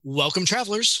Welcome,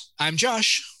 travelers. I'm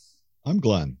Josh. I'm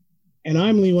Glenn. And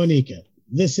I'm Lewanika.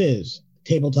 This is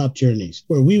Tabletop Journeys,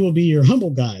 where we will be your humble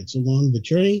guides along the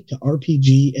journey to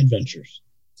RPG adventures.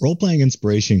 Role-playing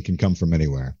inspiration can come from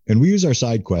anywhere, and we use our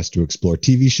Sidequest to explore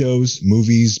TV shows,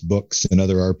 movies, books, and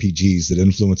other RPGs that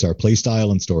influence our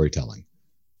playstyle and storytelling.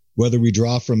 Whether we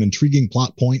draw from intriguing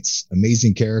plot points,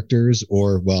 amazing characters,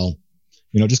 or, well,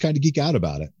 just kind of geek out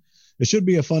about it. It should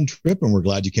be a fun trip, and we're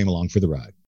glad you came along for the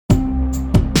ride.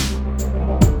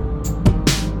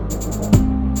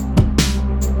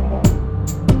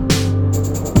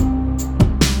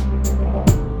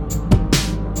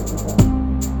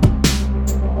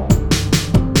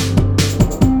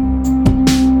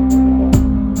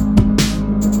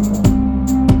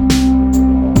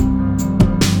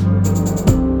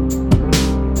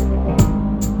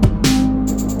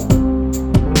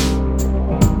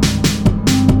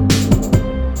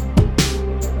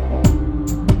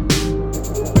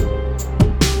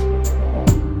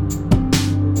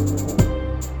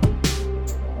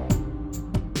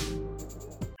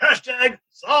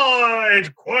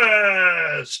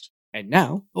 Sidequest! And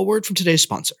now, a word from today's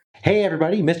sponsor. Hey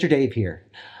everybody, Mr. Dave here.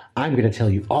 I'm going to tell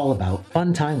you all about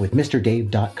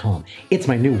funtimewithmrdave.com. It's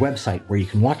my new website where you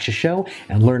can watch the show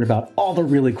and learn about all the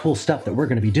really cool stuff that we're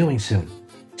going to be doing soon.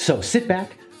 So sit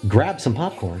back, grab some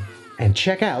popcorn, and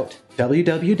check out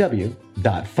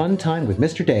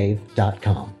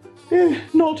www.funtimewithmrdave.com.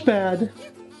 Not bad,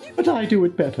 but I do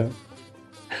it better.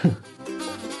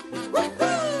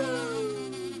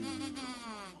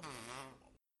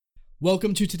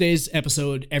 Welcome to today's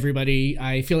episode, everybody.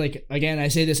 I feel like, again, I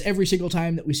say this every single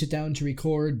time that we sit down to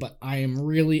record, but I am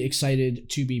really excited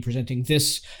to be presenting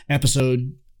this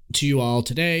episode to you all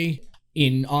today.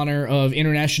 In honor of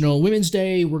International Women's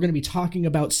Day, we're going to be talking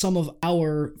about some of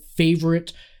our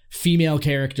favorite female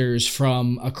characters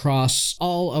from across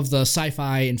all of the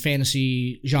sci-fi and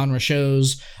fantasy genre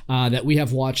shows that we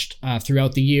have watched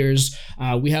throughout the years.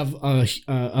 We have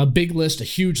a big list, a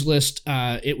huge list.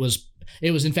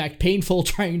 It was, in fact, painful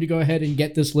trying to go ahead and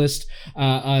get this list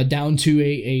down to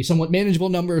a somewhat manageable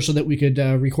number so that we could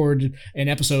record an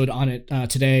episode on it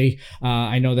today.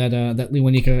 I know that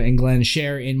Lewanika and Glenn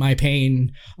share in my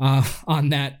pain on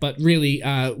that, but really,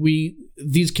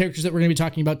 these characters that we're going to be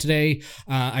talking about today,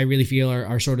 I really feel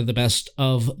are sort of the best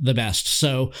of the best.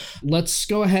 So let's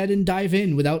go ahead and dive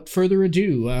in without further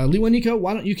ado. Lewanika,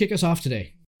 why don't you kick us off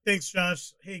today? Thanks,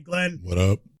 Josh. Hey, Glenn. What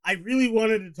up? I really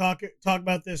wanted to talk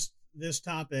about this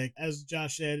topic. As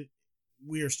Josh said,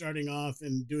 we are starting off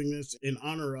and doing this in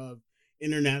honor of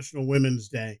International Women's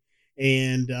Day.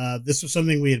 And this was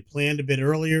something we had planned a bit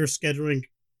earlier. Scheduling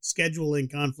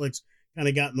conflicts kind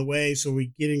of got in the way. So we're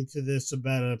getting to this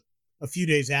about a few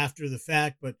days after the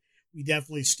fact, but we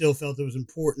definitely still felt it was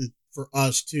important for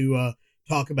us to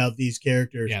talk about these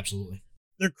characters. Yeah, absolutely.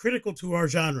 They're critical to our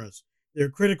genres. They're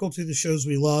critical to the shows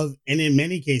we love, and in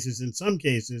many cases, in some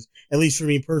cases, at least for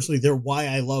me personally, they're why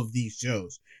I love these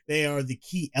shows. They are the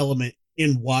key element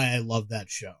in why I love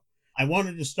that show. I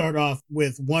wanted to start off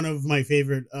with one of my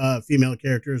favorite female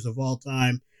characters of all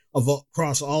time,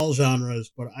 across all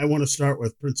genres, but I want to start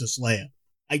with Princess Leia.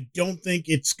 I don't think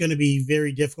it's going to be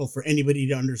very difficult for anybody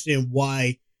to understand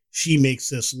why she makes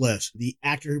this list. The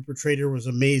actor who portrayed her was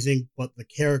amazing, but the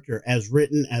character, as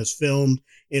written, as filmed,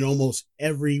 in almost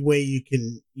every way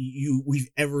we've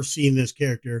ever seen this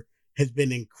character, has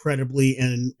been incredibly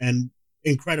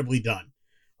done.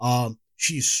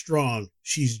 She's strong.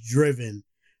 She's driven.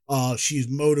 She's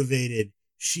motivated.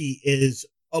 She is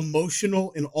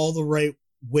emotional in all the right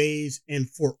ways and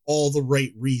for all the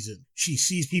right reasons. She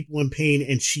sees people in pain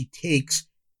and she takes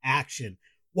action.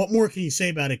 What more can you say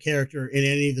about a character in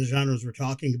any of the genres we're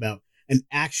talking about? An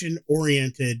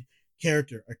action-oriented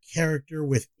character, a character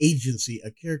with agency,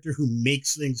 a character who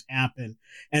makes things happen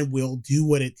and will do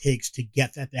what it takes to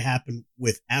get that to happen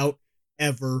without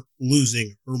ever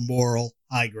losing her moral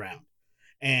high ground.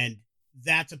 And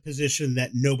that's a position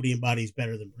that nobody embodies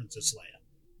better than Princess Leia.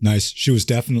 Nice. She was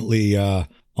definitely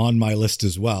on my list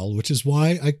as well, which is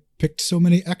why I picked so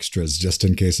many extras just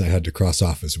in case I had to cross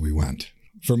off as we went.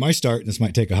 For my start, this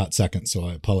might take a hot second, so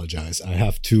I apologize. I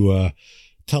have to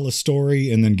tell a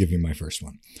story and then give you my first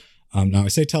one. Now, I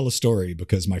say tell a story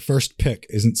because my first pick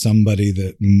isn't somebody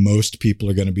that most people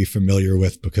are going to be familiar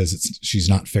with because she's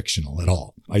not fictional at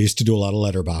all. I used to do a lot of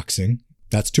letterboxing.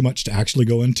 That's too much to actually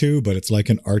go into, but it's like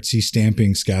an artsy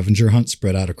stamping scavenger hunt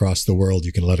spread out across the world.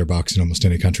 You can letterbox in almost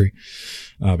any country.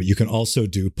 But you can also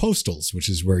do postals, which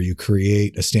is where you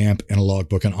create a stamp and a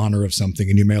logbook in honor of something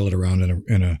and you mail it around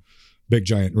in a big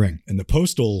giant ring. And the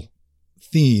postal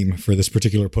theme for this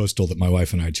particular postal that my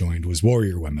wife and I joined was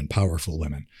warrior women, powerful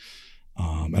women.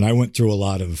 And I went through a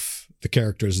lot of the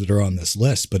characters that are on this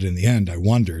list, but in the end, I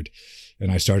wondered,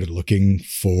 and I started looking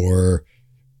for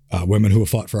women who have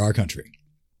fought for our country.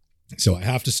 So I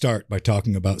have to start by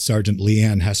talking about Sergeant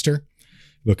Leanne Hester,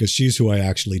 because she's who I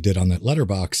actually did on that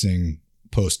letterboxing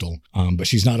postal. But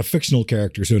she's not a fictional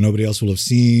character, so nobody else will have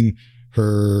seen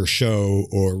her show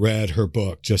or read her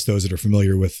book, just those that are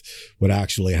familiar with what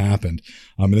actually happened.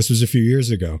 And this was a few years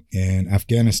ago in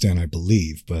Afghanistan, I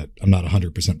believe, but I'm not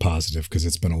 100% positive because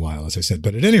it's been a while, as I said.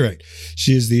 But at any rate,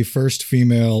 she is the first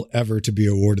female ever to be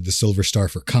awarded the Silver Star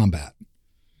for combat.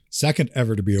 Second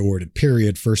ever to be awarded,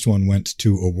 period. First one went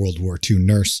to a World War II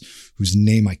nurse whose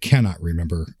name I cannot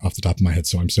remember off the top of my head,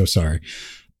 so I'm so sorry.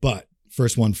 But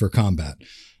first one for combat.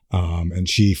 And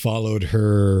she followed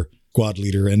her squad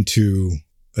leader into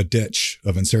a ditch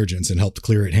of insurgents and helped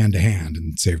clear it hand to hand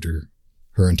and saved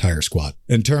her entire squad.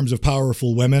 In terms of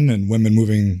powerful women and women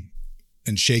moving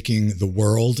and shaking the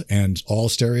world and all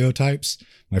stereotypes,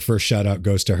 my first shout out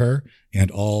goes to her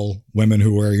and all women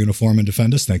who wear a uniform and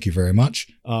defend us. Thank you very much.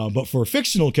 But for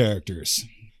fictional characters,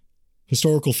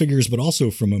 historical figures, but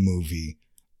also from a movie,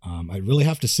 I really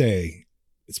have to say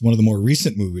it's one of the more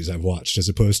recent movies I've watched as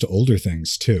opposed to older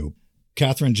things too.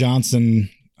 Katherine Johnson,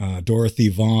 Dorothy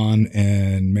Vaughan,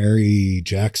 and Mary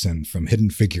Jackson from Hidden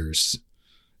Figures,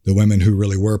 the women who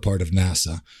really were part of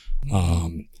NASA.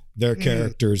 Their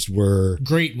characters were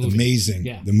great movie. Amazing.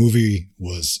 Yeah. The movie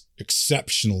was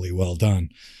exceptionally well done.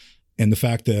 And the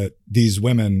fact that these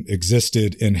women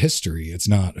existed in history, it's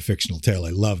not a fictional tale.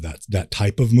 I love that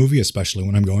type of movie, especially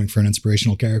when I'm going for an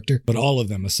inspirational character. But all of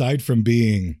them, aside from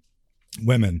being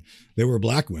women, they were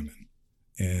Black women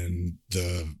in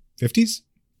the 50s.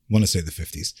 I want to say the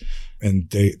 50s. And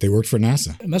they worked for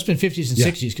NASA. It must have been 50s and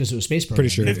 60s because it was space program. Pretty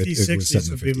sure 50s, it was set 60s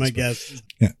in would the be 50s. my guess.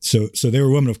 Yeah. So they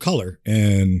were women of color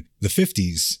in the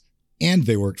 50s and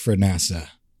they worked for NASA,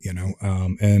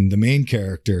 and the main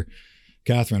character,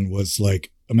 Catherine, was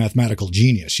like a mathematical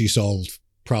genius. She solved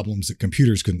problems that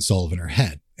computers couldn't solve in her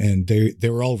head. And they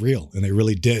were all real and they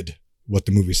really did what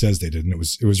the movie says they did. And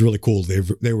it was really cool.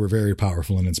 They were very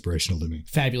powerful and inspirational to me.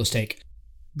 Fabulous take.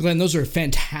 Glenn, those are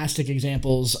fantastic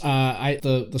examples.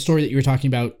 The story that you were talking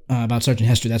about Sergeant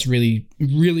Hester, that's really,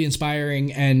 really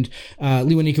inspiring. And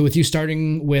Lewanika, with you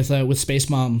starting with Space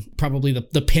Mom, probably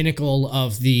the pinnacle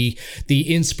of the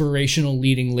inspirational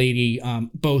leading lady,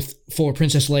 both for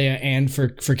Princess Leia and for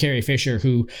Carrie Fisher,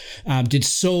 who did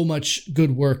so much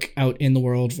good work out in the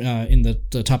world in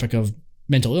the topic of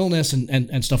mental illness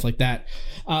and stuff like that.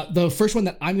 The first one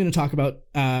that I'm going to talk about,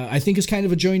 I think is kind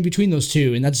of a join between those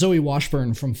two, and that's Zoe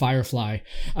Washburn from Firefly,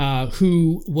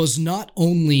 who was not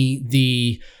only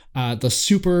the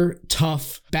super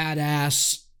tough,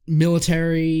 badass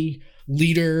military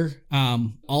leader,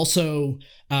 also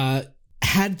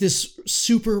had this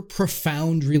super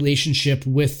profound relationship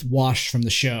with Wash from the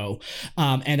show.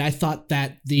 And I thought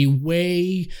that the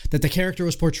way that the character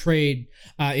was portrayed,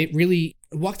 it really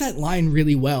walked that line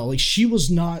really well. Like she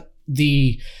was not like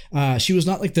the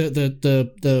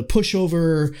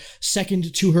pushover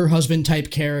second to her husband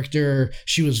type character.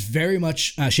 She was very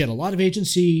much, she had a lot of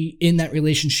agency in that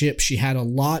relationship. She had a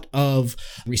lot of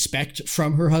respect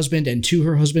from her husband and to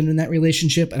her husband in that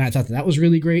relationship. And I thought that was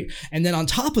really great. And then on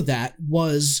top of that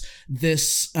was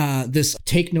this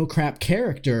take no crap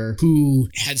character who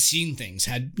had seen things,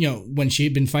 when she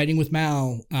had been fighting with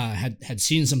Mal, had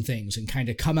seen some things and kind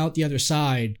of come out the other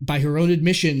side, by her own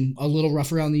admission, a little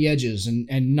rough around the edges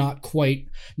and not quite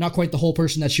the whole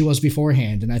person that she was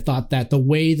beforehand. And I thought that the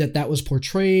way that was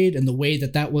portrayed and the way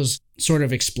that was sort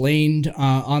of explained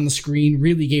on the screen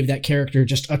really gave that character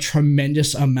just a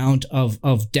tremendous amount of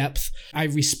depth. I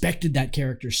respected that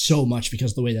character so much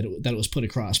because of the way that it was put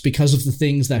across, because of the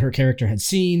things that her character had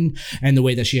seen and the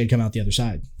way that she had come out the other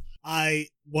side. I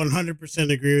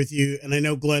 100% agree with you. And I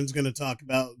know Glenn's going to talk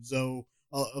about Zoe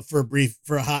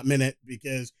for a hot minute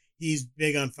because he's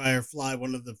big on Firefly,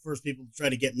 one of the first people to try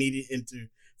to get me into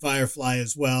Firefly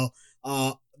as well.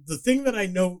 The thing that I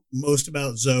know most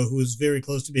about Zoe, who is very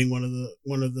close to being one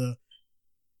of the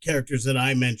characters that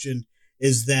I mentioned,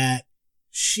 is that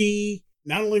she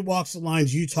not only walks the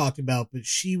lines you talked about, but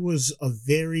she was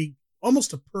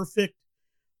almost a perfect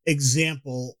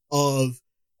example of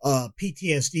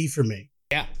PTSD for me.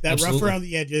 Yeah, that absolutely. rough around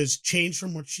the edges, change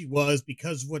from what she was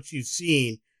because of what you've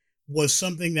seen, was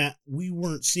something that we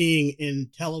weren't seeing in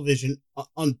television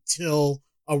until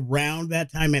around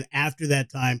that time and after that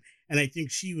time. And I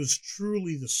think she was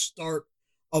truly the start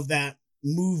of that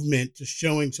movement to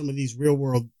showing some of these real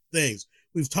world things.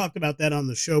 We've talked about that on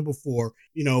the show before.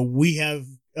 We have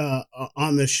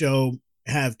on the show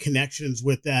have connections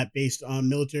with that based on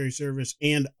military service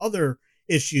and other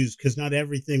issues, because not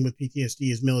everything with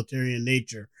PTSD is military in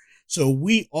nature. So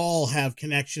we all have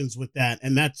connections with that,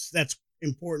 and that's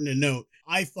important to note.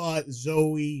 I thought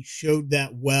Zoe showed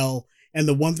that well, and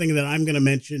the one thing that I'm going to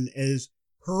mention is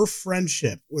her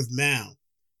friendship with Mal,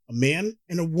 a man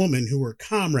and a woman who were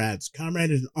comrades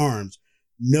in arms,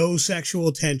 no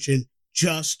sexual tension,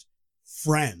 just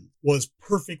friend, was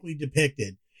perfectly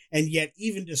depicted. And yet,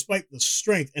 even despite the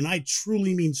strength, and I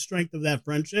truly mean strength of that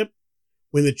friendship,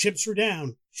 when the chips were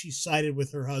down, she sided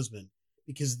with her husband,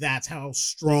 because that's how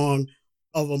strong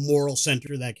of a moral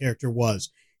center that character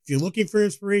was. If you're looking for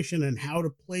inspiration on how to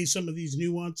play some of these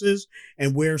nuances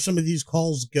and where some of these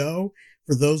calls go,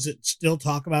 for those that still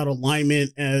talk about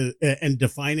alignment and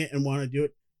define it and want to do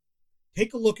it,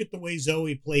 take a look at the way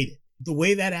Zoe played it. The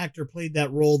way that actor played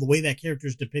that role, the way that character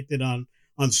is depicted on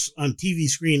TV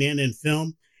screen and in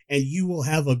film, and you will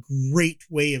have a great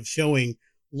way of showing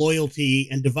loyalty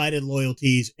and divided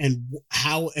loyalties and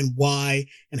how and why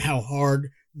and how hard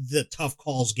the tough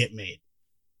calls get made.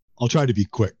 I'll try to be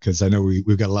quick because I know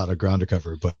we've got a lot of ground to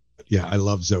cover, but yeah, I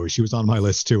love Zoe. She was on my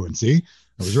list too. And see,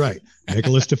 I was right. Make a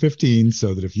list of 15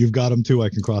 so that if you've got them too, I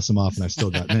can cross them off and I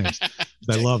still got names.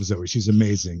 I love Zoe. She's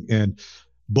amazing. And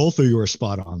both of you are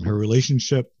spot on. Her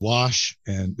relationship, Wash,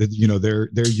 and their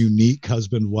unique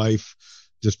husband-wife,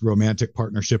 just romantic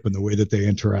partnership, and the way that they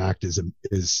interact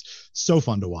is so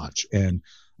fun to watch. And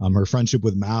her friendship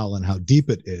with Mal and how deep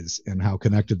it is and how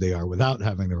connected they are without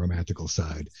having the romantical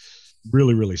side,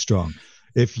 really, really strong.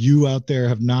 If you out there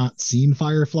have not seen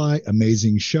Firefly,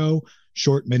 amazing show,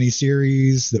 short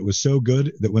miniseries that was so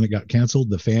good that when it got canceled,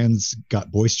 the fans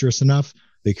got boisterous enough.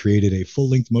 They created a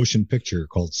full-length motion picture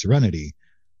called Serenity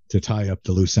to tie up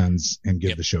the loose ends and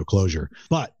give the show closure.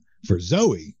 But for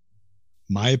Zoe,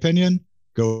 my opinion,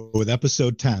 go with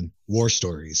episode 10, War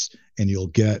Stories, and you'll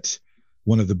get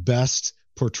one of the best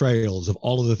portrayals of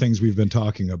all of the things we've been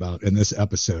talking about in this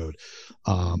episode,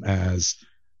 as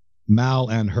Mal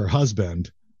and her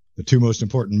husband, the two most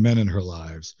important men in her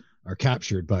lives, are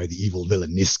captured by the evil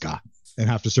villain Niska and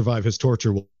have to survive his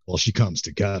torture while she comes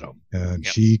to get him. And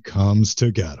she comes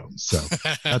to get him. So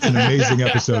that's an amazing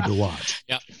episode to watch.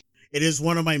 Yep. It is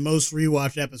one of my most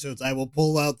rewatched episodes. I will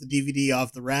pull out the DVD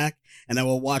off the rack and I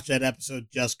will watch that episode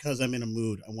just because I'm in a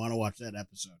mood. I want to watch that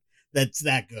episode. That's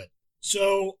that good.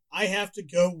 So I have to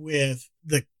go with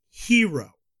the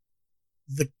hero,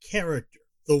 the character,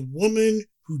 the woman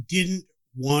who didn't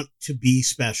want to be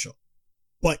special,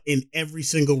 but in every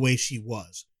single way she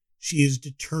was. She is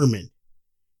determined.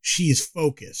 She is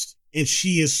focused. And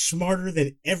she is smarter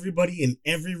than everybody in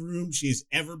every room she has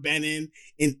ever been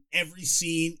in every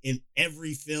scene, in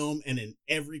every film, and in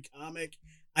every comic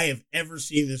I have ever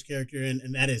seen this character in,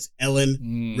 and that is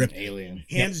Ellen Ripley. Alien.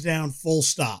 Hands down, full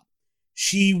stop.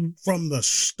 She, from the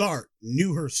start,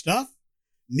 knew her stuff,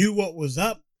 knew what was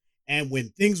up, and when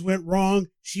things went wrong,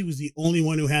 she was the only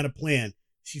one who had a plan.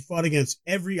 She fought against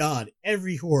every odd,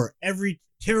 every horror, every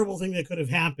terrible thing that could have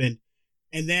happened,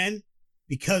 and then,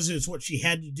 because it's what she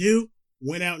had to do,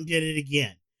 went out and did it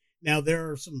again. Now,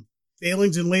 there are some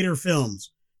failings in later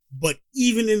films, but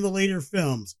even in the later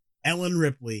films, Ellen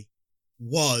Ripley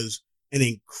was an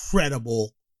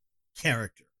incredible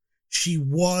character. She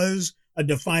was a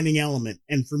defining element.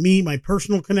 And for me, my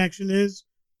personal connection is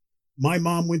my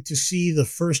mom went to see the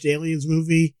first Aliens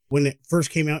movie when it first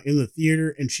came out in the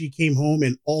theater, and she came home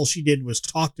and all she did was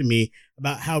talk to me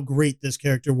about how great this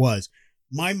character was.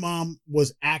 My mom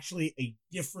was actually a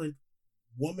different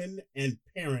woman and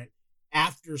parent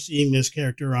after seeing this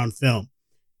character on film,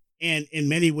 and in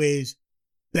many ways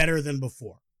better than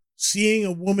before. Seeing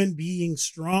a woman being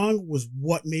strong was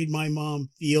what made my mom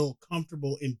feel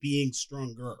comfortable in being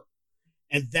stronger,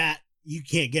 and that you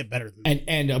can't get better than that.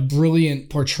 And a brilliant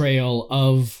portrayal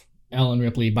of Ellen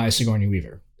Ripley by Sigourney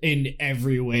Weaver in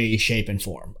every way, shape, and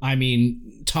form. I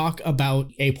mean, talk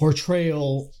about a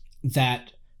portrayal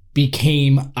that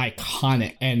became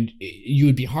iconic, and you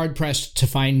would be hard-pressed to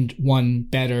find one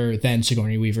better than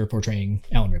Sigourney Weaver portraying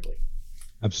Ellen Ripley.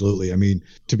 Absolutely. I mean,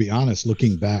 to be honest,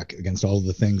 looking back against all of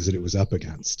the things that it was up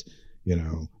against,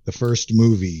 the first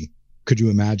movie, could you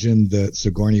imagine that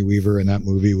Sigourney Weaver in that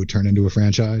movie would turn into a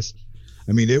franchise?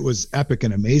 I mean, it was epic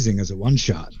and amazing as a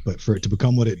one-shot, but for it to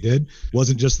become what it did,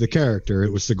 wasn't just the character,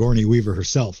 it was Sigourney Weaver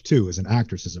herself, too, as an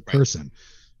actress, as a person.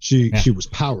 She was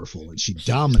powerful, and she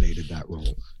dominated that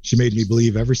role. She made me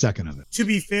believe every second of it. To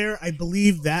be fair, I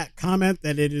believe that comment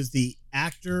that it is the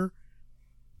actor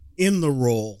in the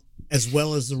role, as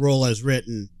well as the role as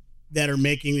written, that are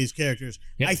making these characters.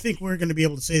 Yep. I think we're going to be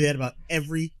able to say that about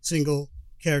every single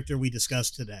character we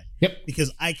discussed today. Yep.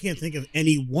 Because I can't think of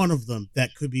any one of them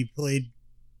that could be played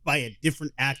by a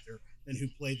different actor than who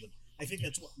played them. I think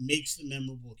that's what makes them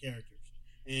memorable characters.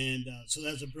 And so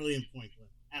that's a brilliant point, Glenn.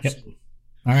 Absolutely. Yep.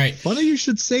 All right. Funny you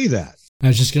should say that. I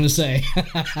was just going to say.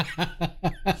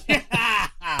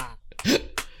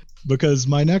 Because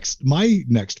my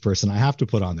next person I have to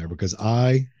put on there, because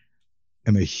I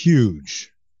am a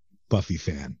huge Buffy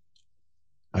fan.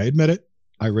 I admit it.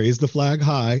 I raise the flag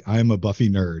high. I am a Buffy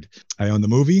nerd. I own the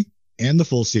movie and the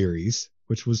full series,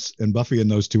 and Buffy and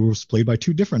those two was played by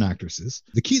two different actresses.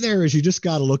 The key there is you just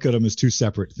got to look at them as two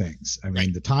separate things. I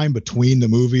mean, the time between the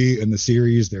movie and the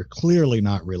series, they're clearly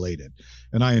not related.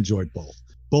 And I enjoyed both.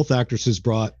 Both actresses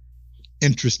brought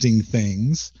interesting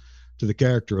things to the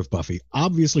character of Buffy.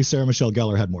 Obviously, Sarah Michelle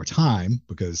Gellar had more time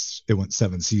because it went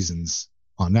 7 seasons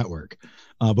on network.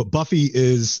 But Buffy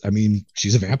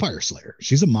she's a vampire slayer.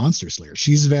 She's a monster slayer.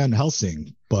 She's Van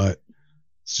Helsing, but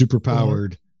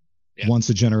superpowered, once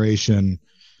a generation,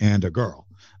 and a girl.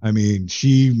 I mean,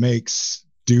 she makes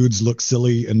dudes look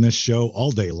silly in this show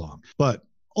all day long, but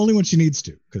only when she needs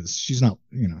to, because she's not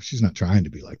trying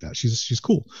to be like that. She's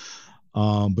cool.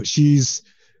 But she's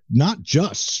not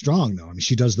just strong, though. I mean,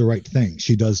 she does the right thing.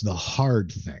 She does the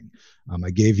hard thing.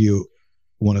 I gave you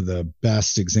one of the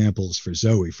best examples for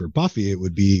Zoe. For Buffy, it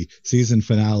would be season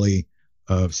finale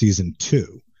of season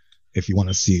 2. If you want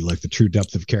to see like the true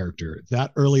depth of character,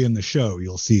 that early in the show,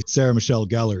 you'll see Sarah Michelle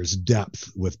Gellar's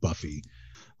depth with Buffy.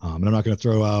 And I'm not going to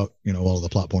throw out, all the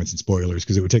plot points and spoilers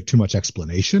because it would take too much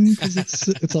explanation because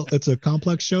it's a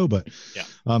complex show. But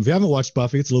if you haven't watched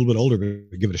Buffy, it's a little bit older,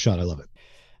 but give it a shot. I love it.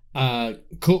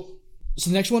 Cool. So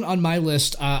the next one on my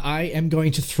list, I am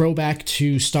going to throw back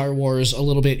to Star Wars a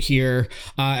little bit here,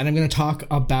 and I'm going to talk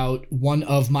about one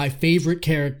of my favorite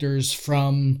characters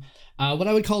from what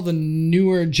I would call the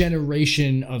newer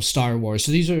generation of Star Wars.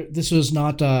 So this was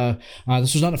not a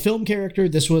film character.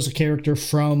 This was a character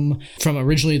from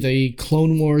originally the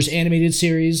Clone Wars animated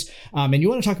series. And you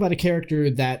want to talk about a character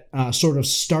that sort of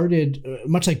started,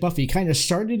 much like Buffy, kind of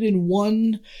started in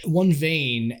one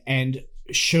vein and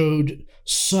showed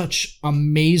such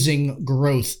amazing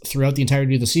growth throughout the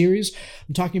entirety of the series.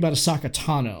 I'm talking about Ahsoka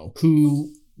Tano,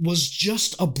 who was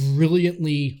just a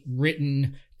brilliantly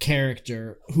written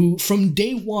character who from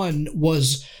day one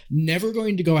was never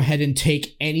going to go ahead and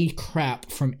take any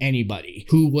crap from anybody,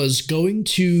 who was going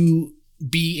to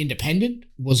be independent,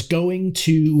 was going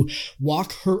to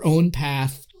walk her own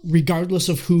path regardless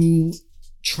of who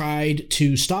tried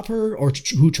to stop her or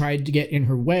who tried to get in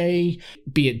her way,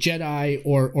 be it Jedi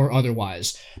or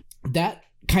otherwise. That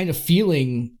kind of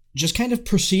feeling just kind of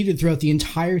proceeded throughout the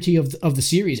entirety of the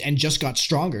series and just got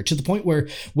stronger to the point where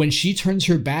when she turns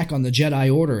her back on the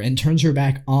Jedi Order and turns her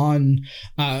back on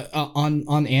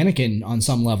Anakin on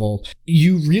some level,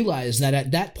 you realize that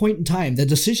at that point in time, the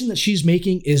decision that she's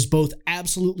making is both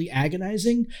absolutely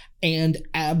agonizing and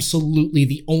absolutely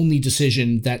the only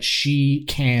decision that she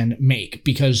can make,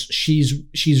 because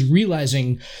she's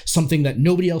realizing something that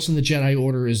nobody else in the Jedi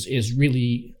Order is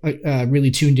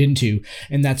really tuned into,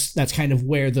 and that's kind of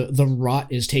where the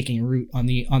rot is taking root on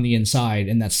the inside,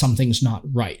 and that something's not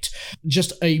right.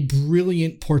 Just a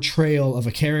brilliant portrayal of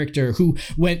a character who,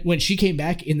 when she came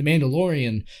back in The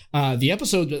Mandalorian, the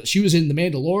episode that she was in The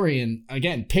Mandalorian,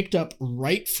 again, picked up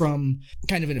right from,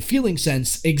 kind of in a feeling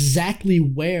sense, exactly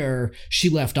where she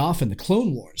left off in the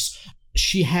Clone Wars.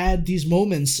 She had these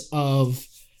moments of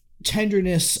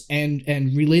tenderness and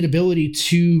relatability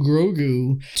to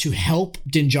Grogu to help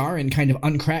Din Djarin kind of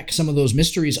uncrack some of those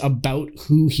mysteries about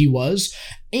who he was,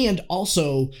 and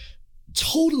also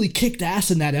totally kicked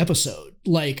ass in that episode,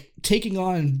 like taking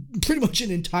on pretty much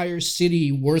an entire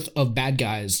city worth of bad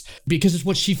guys because it's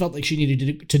what she felt like she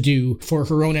needed to do for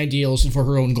her own ideals and for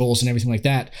her own goals and everything like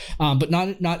that. But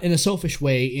not in a selfish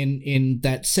way, in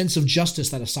that sense of justice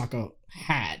that Ahsoka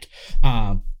had.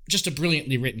 Just a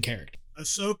brilliantly written character.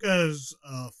 Ahsoka's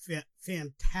a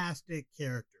fantastic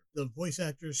character. The voice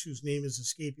actress, whose name is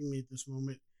escaping me at this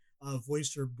moment,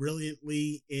 voiced her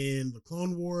brilliantly in the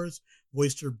Clone Wars,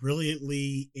 voiced her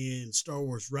brilliantly in Star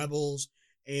Wars Rebels.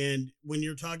 And when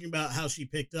you're talking about how she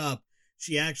picked up,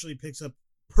 she actually picks up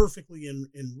perfectly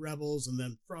in Rebels, and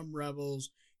then from Rebels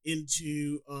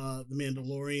into The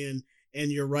Mandalorian.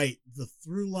 And you're right, the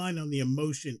through line on the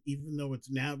emotion, even though it's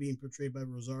now being portrayed by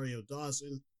Rosario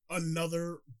Dawson,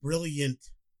 another brilliant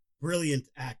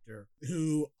actor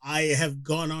who I have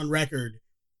gone on record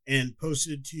and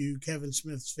posted to Kevin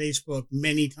Smith's Facebook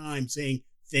many times saying,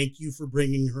 thank you for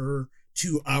bringing her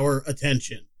to our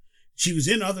attention. She was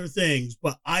in other things,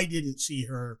 but I didn't see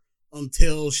her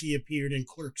until she appeared in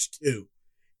Clerks 2.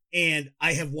 And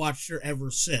I have watched her ever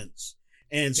since.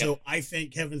 And so I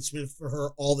thank Kevin Smith for her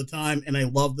all the time. And I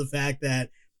love the fact that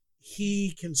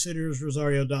he considers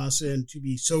Rosario Dawson to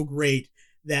be so great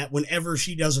that whenever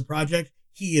she does a project,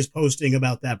 he is posting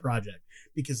about that project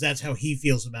because that's how he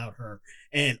feels about her.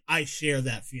 And I share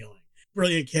that feeling.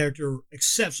 Brilliant character,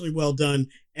 exceptionally well done.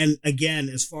 And again,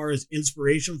 as far as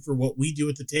inspiration for what we do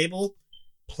at the table,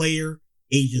 player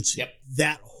agency. Yep.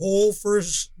 That whole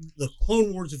the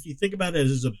Clone Wars, if you think about it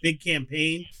as a big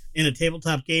campaign in a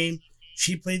tabletop game,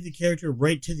 she played the character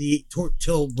right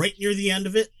till right near the end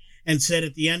of it and said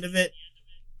at the end of it,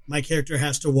 my character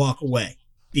has to walk away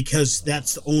because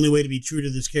that's the only way to be true to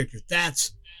this character.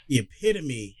 That's the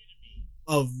epitome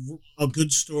of a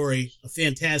good story, a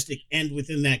fantastic end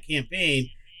within that campaign,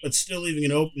 but still leaving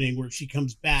an opening where she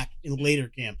comes back in later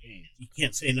campaigns. You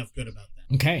can't say enough good about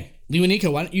that. Okay. Lee and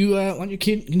Nico, why don't you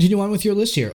continue on with your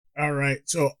list here? All right.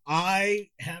 So I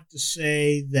have to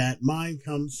say that mine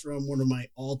comes from one of my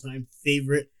all-time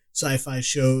favorite sci-fi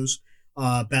shows,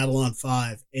 Babylon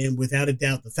 5. And without a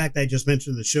doubt, the fact I just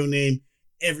mentioned the show name,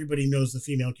 everybody knows the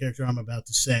female character I'm about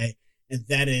to say, and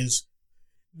that is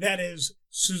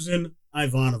Susan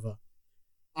Ivanova.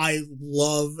 I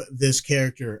love this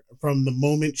character. From the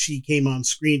moment she came on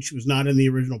screen, she was not in the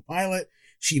original pilot.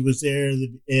 She was there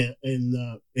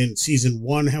in season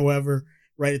 1, however,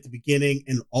 right at the beginning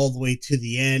and all the way to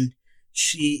the end.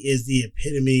 She is the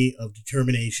epitome of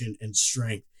determination and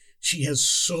strength. She has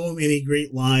so many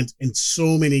great lines and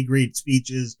so many great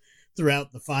speeches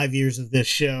throughout the 5 years of this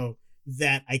show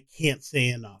that I can't say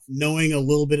enough. Knowing a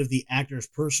little bit of the actor's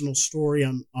personal story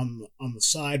on the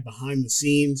side, behind the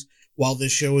scenes, while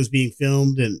this show is being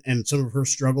filmed and some of her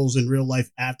struggles in real life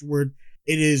afterward,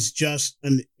 it is just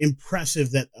an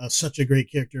impressive that such a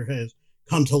great character has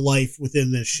come to life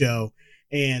within this show.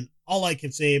 And all I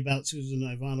can say about Susan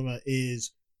Ivanova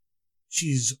is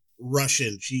she's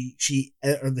Russian.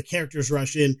 The character's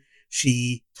Russian.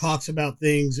 She talks about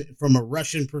things from a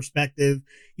Russian perspective.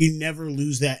 You never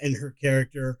lose that in her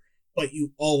character, but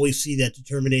you always see that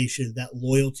determination, that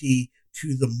loyalty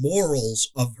to the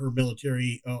morals of her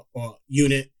military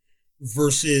unit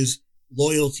versus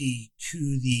loyalty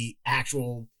to the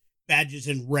actual badges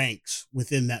and ranks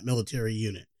within that military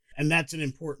unit. And that's an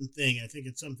important thing. I think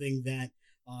it's something that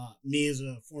me as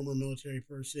a former military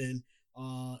person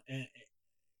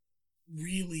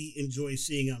really enjoy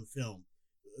seeing on film.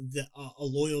 A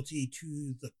loyalty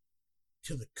to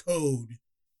the code,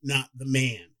 not the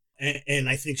man. And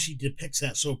I think she depicts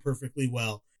that so perfectly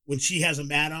well. When she has a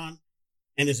mat on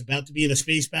and is about to be in a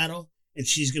space battle and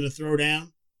she's going to throw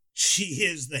down, she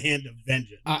is the hand of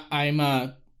vengeance. I'm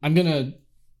going to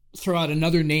throw out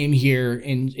another name here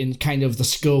in kind of the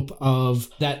scope of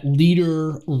that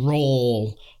leader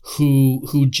role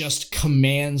who just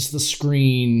commands the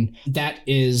screen. That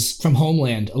is from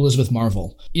Homeland, Elizabeth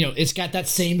Marvel. You know, it's got that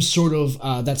same sort of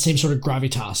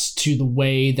gravitas to the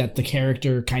way that the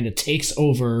character kind of takes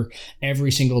over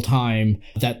every single time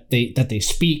that they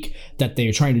speak, that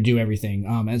they're trying to do everything.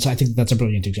 And so I think that's a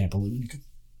brilliant example.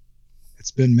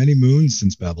 It's been many moons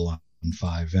since Babylon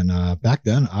 5, and back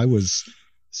then I was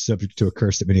subject to a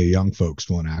curse that many young folks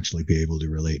won't actually be able to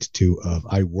relate to.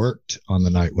 I worked on the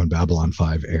night when Babylon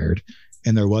 5 aired,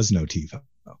 and there was no TiVo.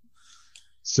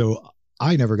 So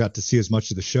I never got to see as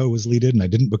much of the show as Lee did, and I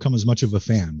didn't become as much of a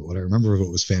fan. But what I remember of it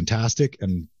was fantastic,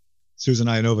 and Susan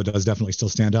Ivanova does definitely still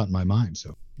stand out in my mind.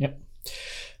 So yep.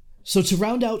 So to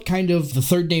round out kind of the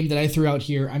third name that I threw out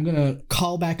here, I'm going to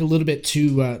call back a little bit to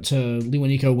Lee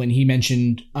Wanico when he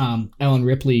mentioned Ellen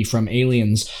Ripley from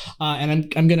Aliens.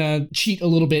 And I'm going to cheat a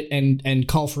little bit and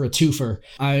call for a twofer.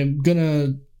 I'm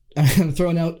going to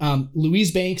throw out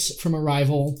Louise Banks from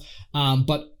Arrival,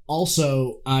 but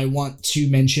also, I want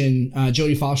to mention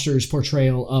Jodie Foster's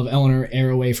portrayal of Eleanor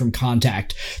Arroway from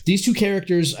Contact. These two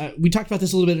characters, we talked about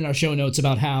this a little bit in our show notes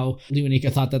about how Lee and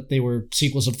Nika thought that they were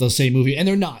sequels of the same movie, and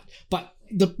they're not.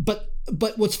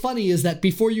 But what's funny is that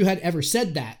before you had ever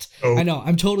said that, I know,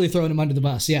 I'm totally throwing him under the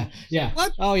bus. Yeah.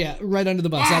 What? Oh yeah, right under the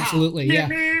bus. Absolutely. Yeah.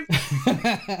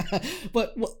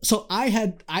 But so I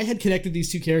had connected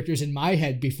these two characters in my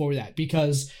head before that,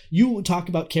 because you talk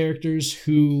about characters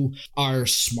who are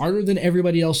smarter than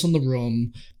everybody else in the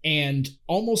room and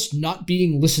almost not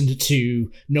being listened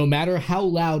to, no matter how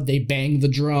loud they bang the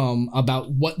drum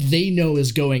about what they know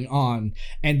is going on,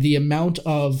 and the amount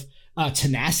of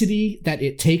tenacity that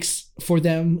it takes for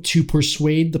them to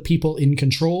persuade the people in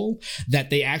control that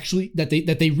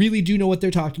they really do know what they're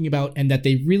talking about, and that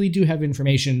they really do have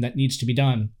information that needs to be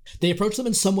done. They approach them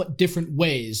in somewhat different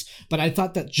ways, but I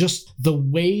thought that just the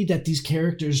way that these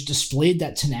characters displayed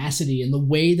that tenacity, and the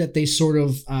way that they sort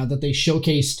of that they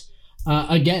showcased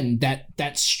again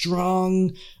that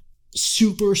strong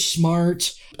super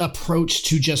smart approach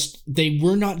to just, they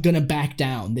were not going to back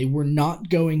down. They weren't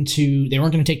going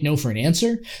to take no for an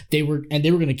answer. They were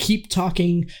going to keep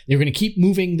talking. They were going to keep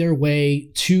moving their way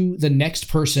to the next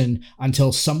person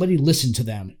until somebody listened to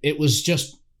them. It was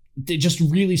just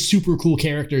really super cool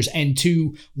characters and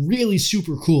two really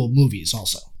super cool movies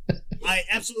also. I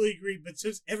absolutely agree. But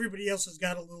since everybody else has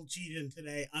got a little cheat in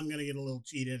today, I'm going to get a little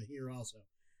cheat in here also.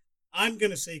 I'm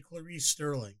going to say Clarice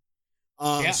Sterling.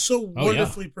 So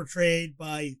wonderfully portrayed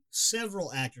by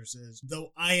several actresses, though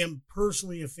I am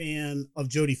personally a fan of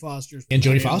Jodie Foster's and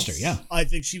Jodie Foster, yeah. I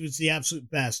think she was the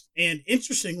absolute best. And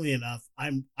interestingly enough,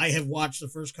 I have watched the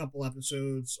first couple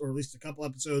episodes, or at least a couple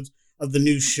episodes of the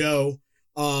new show.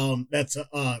 That's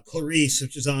Clarice,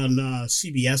 which is on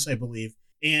CBS, I believe.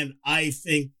 And I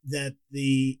think that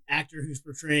the actor who's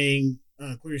portraying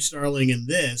Clarice Starling in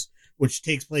this, which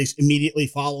takes place immediately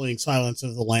following Silence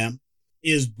of the Lamb,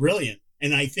 is brilliant.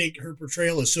 And I think her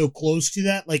portrayal is so close to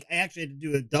that. Like, I actually had to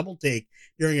do a double take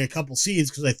during a couple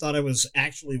scenes because I thought I was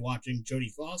actually watching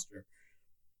Jodie Foster.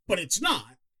 But it's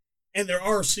not. And there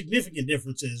are significant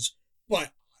differences,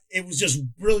 but it was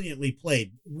just brilliantly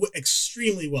played.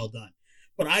 Extremely well done.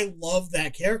 But I love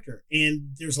that character.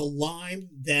 And there's a line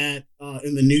that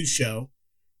in the news show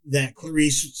that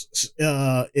Clarice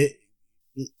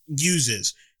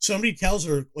uses. Somebody tells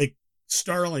her, like,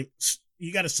 Starling,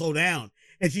 you got to slow down.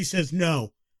 And she says,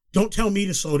 no, don't tell me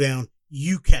to slow down.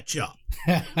 You catch up.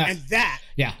 And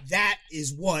that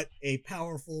is what a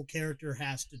powerful character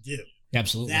has to do.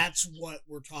 Absolutely. That's what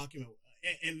we're talking about.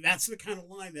 And that's the kind of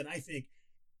line that I think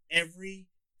every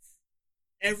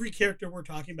character we're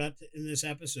talking about in this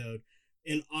episode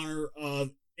in honor of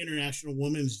International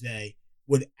Women's Day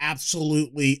would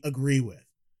absolutely agree with.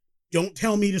 Don't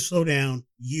tell me to slow down.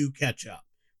 You catch up.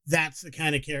 That's the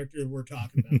kind of character we're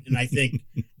talking about. And I think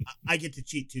I get to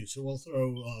cheat too. So we'll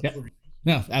throw Clarice.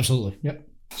 Yeah, absolutely. Yep.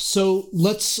 So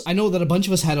I know that a bunch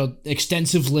of us had an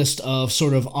extensive list of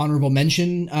sort of honorable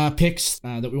mention picks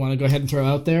that we want to go ahead and throw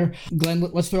out there. Glenn,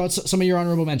 let's throw out some of your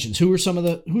honorable mentions. Who are some of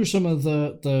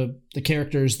the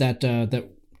characters that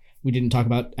we didn't talk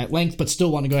about at length, but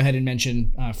still want to go ahead and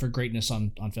mention for greatness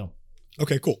on film?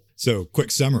 Okay, cool. So quick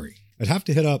summary. I'd have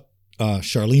to hit up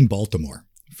Charlene Baltimore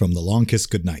from The Long Kiss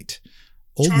Goodnight.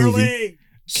 Old movie.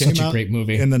 Such a great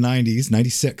movie. In the 90s,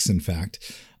 96 in fact.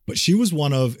 But she was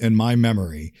one of, in my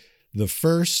memory, the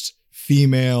first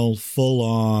female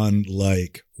full-on,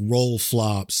 like, roll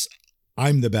flops,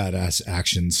 I'm the badass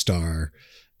action star.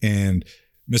 And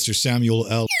Mr. Samuel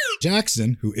L.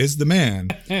 Jackson, who is the man,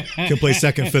 can play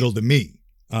second fiddle to me.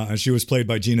 And she was played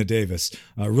by Gina Davis.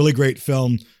 A really great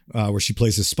film where she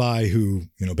plays a spy who,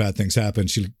 bad things happen.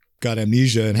 She got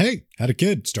amnesia and, hey, had a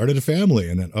kid, started a family.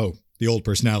 And then, the old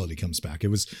personality comes back. It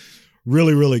was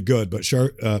really, really good. But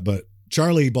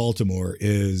Charlie Baltimore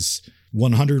is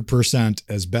 100%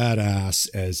 as badass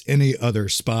as any other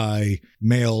spy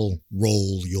male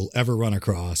role you'll ever run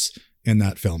across in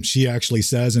that film. She actually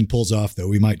says and pulls off, though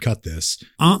we might cut this,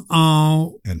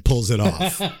 and pulls it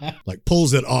off. Like,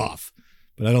 pulls it off.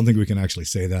 But I don't think we can actually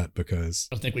say that because...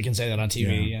 I don't think we can say that on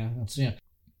TV. Yeah.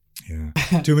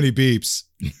 Yeah. Too many beeps.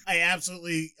 I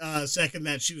absolutely second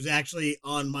that. She was actually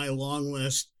on my long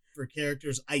list for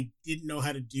characters. I didn't know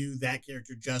how to do that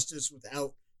character justice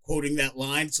without quoting that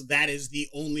line. So that is the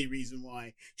only reason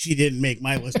why she didn't make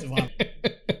my list of honor.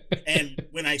 And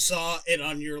when I saw it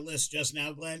on your list just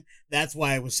now, Glenn, that's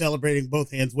why I was celebrating,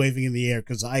 both hands waving in the air,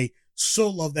 because I so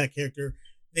love that character.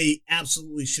 They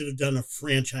absolutely should have done a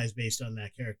franchise based on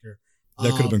that character.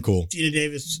 That could have been cool. Gina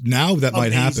Davis. Now that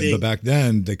might happen, amazing. but back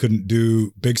then they couldn't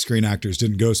do, big screen actors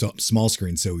didn't go small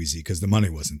screen so easy because the money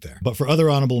wasn't there. But for other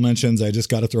honorable mentions, I just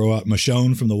got to throw out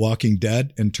Michonne from The Walking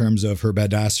Dead in terms of her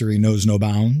badassery knows no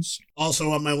bounds. Also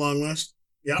on my long list.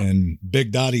 Yeah. And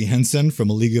Big Dottie Henson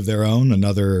from A League of Their Own,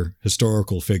 another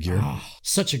historical figure. Oh,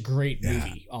 such a great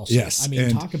movie also. Yes. I mean,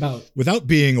 and talk about... without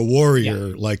being a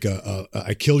warrior, like a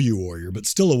I kill you warrior, but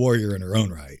still a warrior in her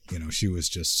own right. She was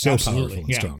just so powerful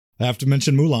and strong. I have to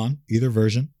mention Mulan, either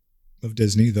version of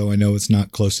Disney, though I know it's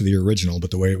not close to the original, but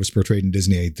the way it was portrayed in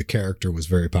Disney, the character was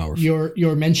very powerful.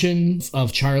 Your mention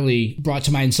of Charlie brought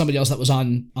to mind somebody else that was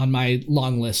on my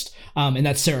long list, and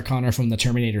that's Sarah Connor from the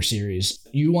Terminator series.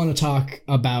 You want to talk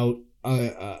about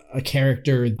a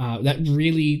character that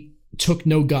really took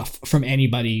no guff from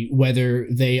anybody, whether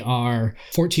they are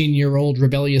 14-year-old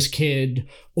rebellious kid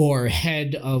or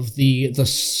head of the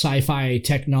sci-fi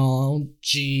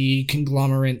technology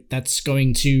conglomerate that's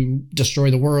going to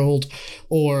destroy the world,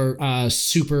 or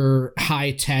super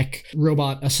high-tech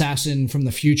robot assassin from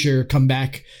the future come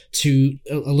back to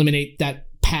eliminate that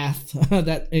path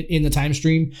that in the time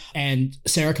stream, and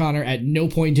Sarah Connor at no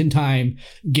point in time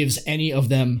gives any of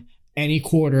them any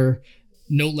quarter,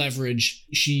 no leverage.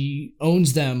 She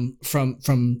owns them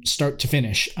from start to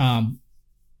finish.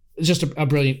 It's just a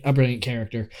brilliant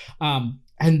character.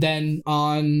 And then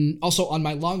also on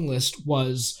my long list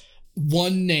was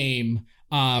one name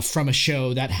from a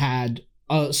show that had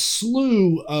a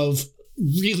slew of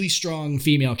really strong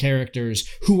female characters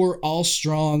who were all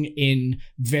strong in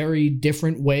very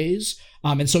different ways.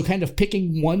 And so kind of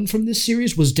picking one from this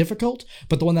series was difficult,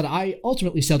 but the one that I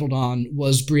ultimately settled on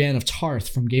was Brienne of Tarth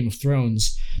from Game of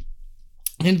Thrones.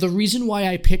 And the reason why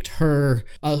I picked her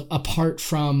apart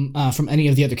from any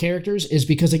of the other characters is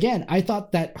because, again, I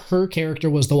thought that her character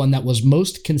was the one that was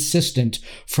most consistent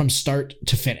from start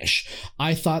to finish.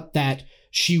 I thought that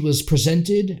she was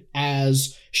presented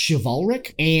as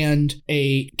chivalric and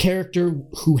a character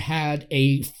who had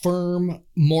a firm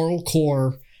moral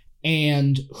core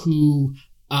and who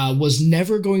was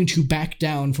never going to back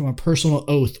down from a personal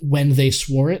oath when they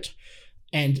swore it.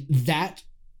 And that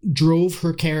drove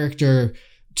her character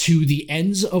to the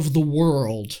ends of the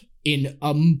world in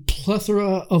a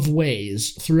plethora of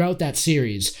ways throughout that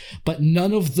series, but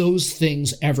none of those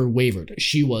things ever wavered.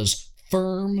 She was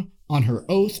firm on her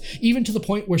oath, even to the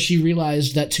point where she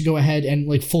realized that to go ahead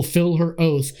and fulfill her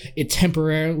oath, it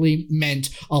temporarily meant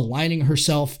aligning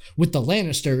herself with the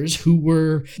Lannisters, who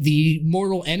were the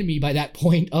mortal enemy by that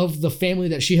point of the family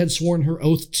that she had sworn her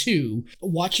oath to.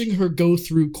 Watching her go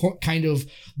through kind of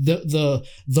the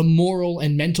moral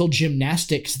and mental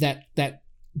gymnastics that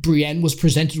Brienne was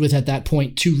presented with at that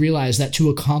point, to realize that to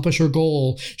accomplish her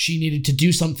goal, she needed to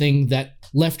do something that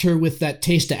left her with that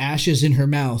taste of ashes in her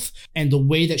mouth, and the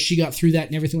way that she got through that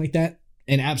and everything like that,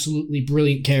 an absolutely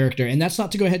brilliant character. And that's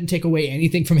not to go ahead and take away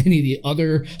anything from any of the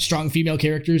other strong female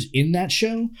characters in that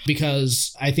show,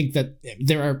 because I think that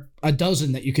there are a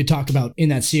dozen that you could talk about in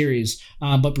that series.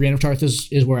 But Brienne of Tarth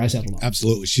is where I settled on.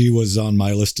 Absolutely. She was on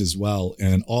my list as well.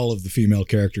 And all of the female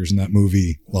characters in that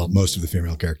movie, well, most of the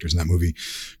female characters in that movie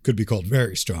could be called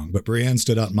very strong. But Brienne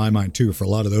stood out in my mind too for a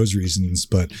lot of those reasons.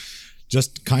 But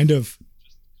just kind of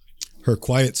her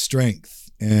quiet strength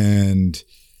and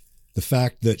the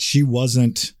fact that she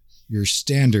wasn't your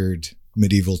standard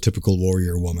medieval typical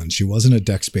warrior woman. She wasn't a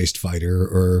dex-based fighter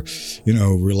or,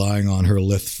 relying on her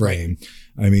lithe frame.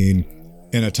 I mean,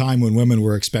 in a time when women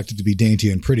were expected to be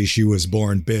dainty and pretty, she was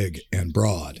born big and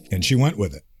broad, and she went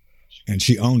with it and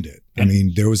she owned it. I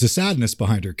mean, there was a sadness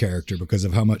behind her character because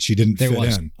of how much she didn't fit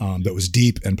in. That was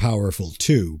deep and powerful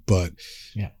too. But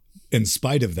in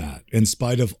spite of that, in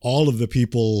spite of all of the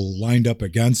people lined up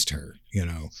against her,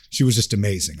 she was just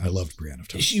amazing. I loved Brienne of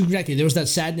Tarth. Exactly. There was that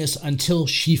sadness until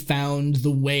she found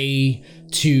the way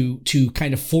to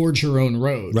kind of forge her own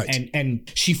road. Right. And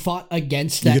she fought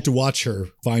against that. You get to watch her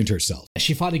find herself.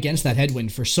 She fought against that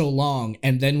headwind for so long.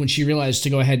 And then when she realized to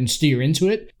go ahead and steer into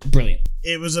it, brilliant.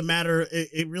 It was a matter,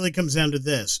 it really comes down to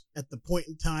this. At the point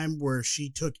in time where she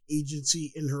took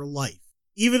agency in her life,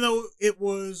 even though it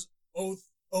was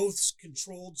oaths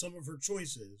controlled some of her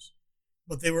choices,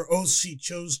 but they were oaths she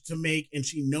chose to make, and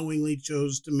she knowingly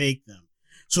chose to make them.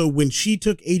 So when she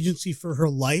took agency for her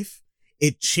life,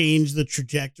 it changed the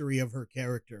trajectory of her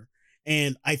character.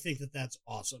 And I think that that's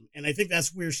awesome. And I think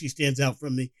that's where she stands out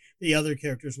from the other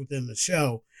characters within the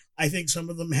show. I think some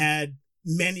of them had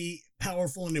many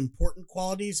powerful and important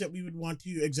qualities that we would want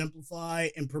to exemplify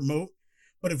and promote.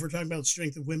 But if we're talking about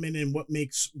strength of women and what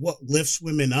lifts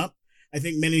women up, I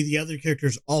think many of the other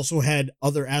characters also had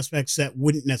other aspects that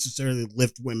wouldn't necessarily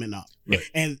lift women up. Right.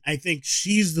 And I think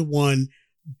she's the one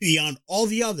beyond all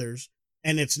the others.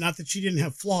 And it's not that she didn't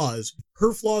have flaws.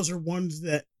 Her flaws are ones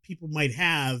that people might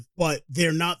have, but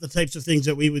they're not the types of things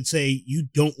that we would say, you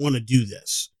don't want to do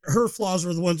this. Her flaws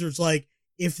were the ones where it's like,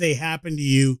 if they happen to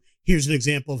you, here's an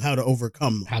example of how to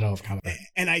overcome them.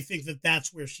 And I think that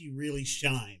that's where she really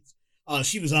shines.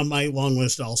 She was on my long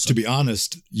list also. To be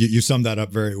honest, you summed that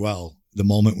up very well. The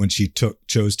moment when she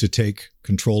chose to take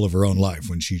control of her own life,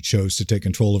 when she chose to take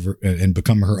control of her and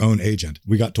become her own agent,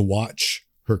 we got to watch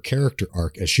her character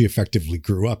arc as she effectively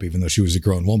grew up, even though she was a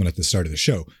grown woman at the start of the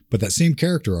show. But that same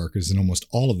character arc is in almost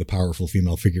all of the powerful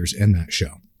female figures in that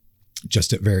show,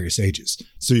 just at various ages.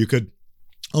 So you could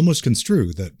almost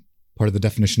construe that part of the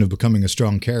definition of becoming a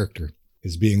strong character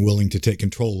is being willing to take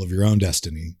control of your own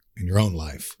destiny and your own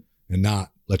life and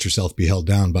not let yourself be held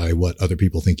down by what other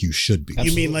people think you should be.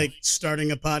 You mean like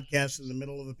starting a podcast in the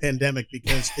middle of a pandemic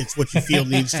because it's what you feel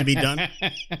needs to be done?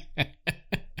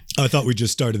 I thought we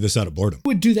just started this out of boredom. Who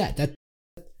would do that?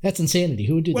 That's insanity.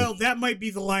 Who would do that? Well, that might be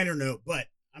the liner note, but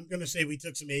I'm going to say we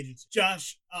took some agency.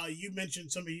 Josh, you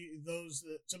mentioned some of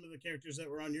some of the characters that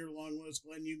were on your long list.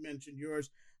 Glenn, you mentioned yours.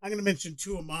 I'm going to mention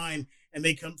two of mine, and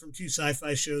they come from two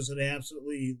sci-fi shows that I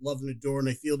absolutely love and adore, and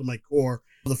I feel to my core.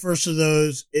 The first of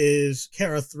those is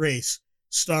Kara Thrace,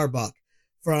 Starbuck,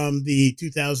 from the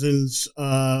 2000s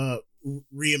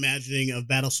reimagining of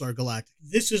Battlestar Galactica.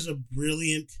 This is a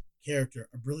brilliant character,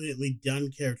 a brilliantly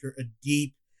done character, a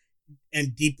deep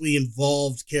and deeply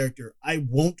involved character. I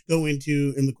won't go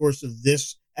into, in the course of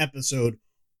this episode,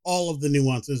 all of the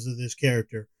nuances of this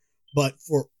character, but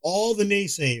for all the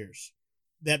naysayers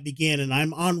that began, and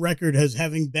I'm on record as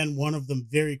having been one of them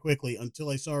very quickly until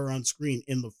I saw her on screen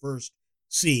in the first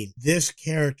scene, this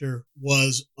character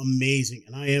was amazing.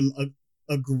 And I am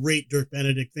a great Dirk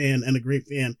Benedict fan and a great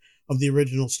fan of the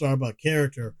original Starbuck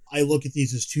character. I look at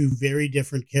these as two very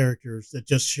different characters that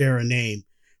just share a name,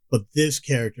 but this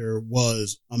character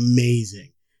was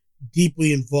amazing.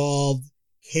 Deeply involved,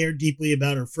 cared deeply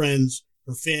about her friends,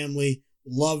 her family,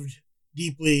 loved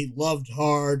deeply, loved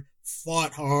hard,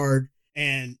 fought hard,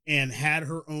 and had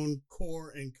her own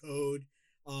core and code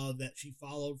that she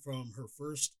followed from her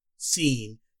first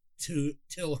scene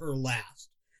till her last.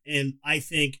 And I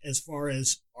think, as far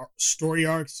as story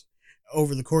arcs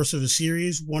over the course of a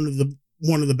series, one of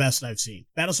the best I've seen.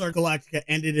 Battlestar Galactica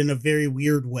ended in a very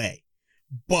weird way,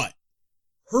 but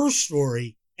her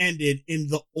story ended in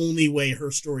the only way her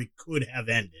story could have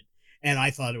ended, and I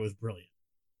thought it was brilliant.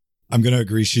 I'm going to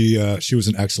agree. She was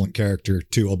an excellent character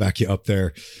too. I'll back you up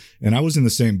there. And I was in the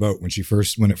same boat when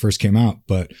it first came out,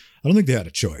 but I don't think they had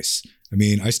a choice. I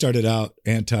mean, I started out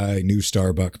anti-new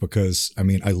Starbuck because, I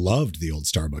mean, I loved the old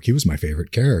Starbuck. He was my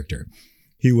favorite character.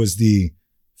 He was the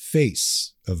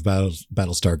face of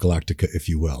Battlestar Galactica, if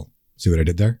you will. See what I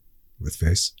did there with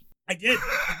face? I did.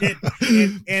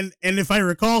 and if I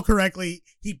recall correctly,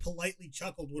 he politely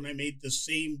chuckled when I made the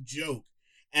same joke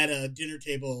at a dinner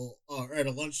table or at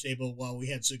a lunch table while we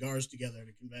had cigars together at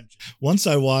a convention. Once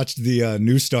I watched the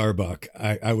new Starbuck,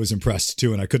 I was impressed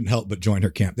too, and I couldn't help but join her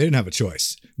camp. They didn't have a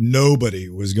choice. Nobody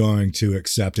was going to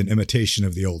accept an imitation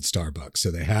of the old Starbuck, so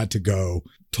they had to go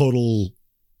total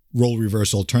role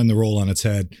reversal, turn the role on its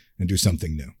head, and do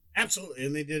something new. Absolutely,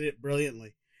 and they did it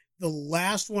brilliantly. The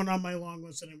last one on my long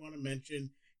list that I want to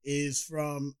mention is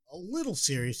from a little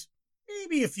series.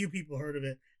 Maybe a few people heard of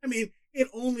it. I mean, it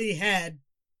only had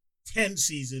 10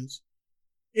 seasons.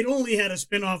 It only had a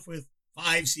spinoff with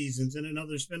 5 seasons and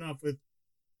another spinoff with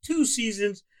 2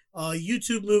 seasons, a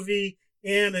YouTube movie,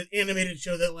 and an animated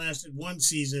show that lasted 1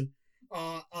 season,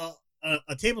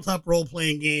 a tabletop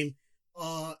role-playing game,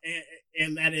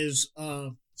 and that is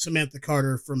Samantha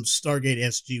Carter from Stargate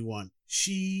SG-1.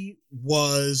 She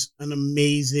was an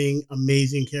amazing,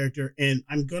 amazing character, and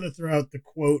I'm going to throw out the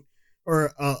quote,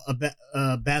 or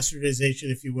a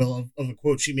bastardization, if you will, of a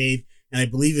quote she made, and I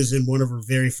believe is in one of her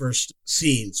very first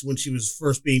scenes when she was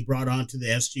first being brought on to the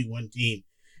SG-1 team.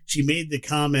 She made the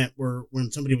comment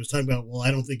when somebody was talking about, well,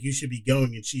 I don't think you should be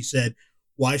going, and she said,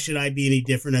 why should I be any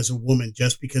different as a woman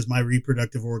just because my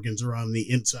reproductive organs are on the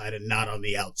inside and not on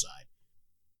the outside?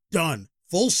 Done.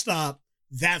 Full stop.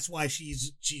 That's why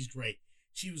she's great.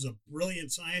 She was a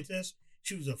brilliant scientist.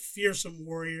 She was a fearsome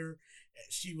warrior.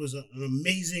 She was an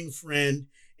amazing friend,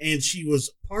 and she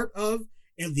was part of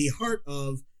and the heart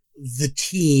of the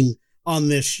team on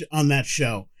that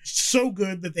show. So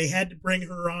good that they had to bring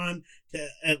her on to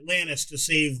Atlantis to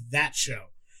save that show.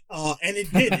 And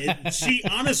it did. She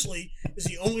honestly is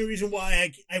the only reason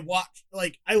why I watched.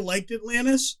 Like, I liked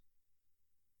Atlantis,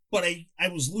 but I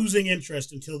was losing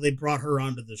interest until they brought her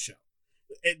onto the show.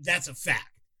 That's a fact.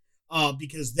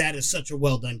 Because that is such a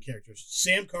well-done character.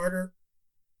 Sam Carter,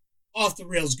 off the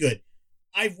rails good.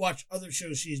 I've watched other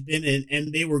shows she's been in,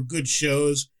 and they were good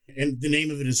shows, and the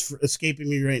name of it is escaping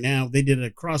me right now. They did a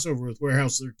crossover with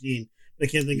Warehouse 13, but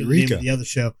I can't think of the name of the other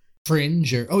show.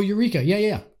 Fringe or Eureka.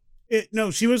 Yeah.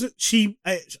 No, she wasn't. She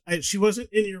wasn't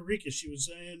in Eureka. She was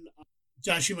in.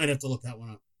 Josh, you might have to look that one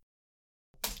up.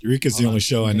 Eureka's the only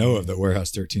show I know of that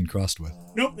Warehouse 13 crossed with.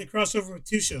 Nope, they crossed over with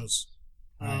 2 shows.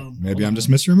 Maybe I'm just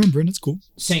misremembering. It's cool.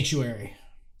 Sanctuary.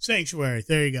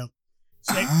 There you go.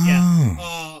 Sanctuary.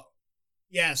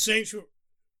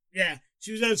 Yeah,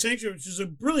 she was on Sanctuary, which is a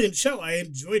brilliant show. I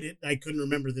enjoyed it. I couldn't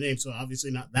remember the name, so obviously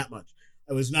not that much.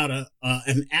 I was not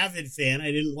an avid fan.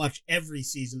 I didn't watch every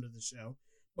season of the show,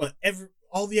 but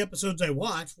all the episodes I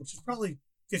watched, which is probably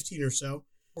 15 or so,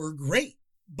 were great.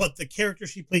 But the character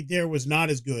she played there was not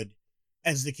as good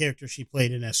as the character she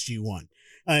played in SG-1.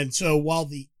 And so while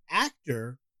the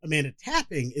actor, Amanda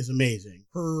Tapping, is amazing,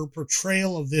 her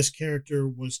portrayal of this character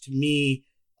was, to me,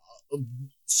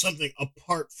 something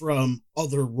apart from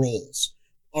other roles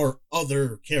or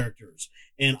other characters.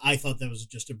 And I thought that was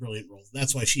just a brilliant role.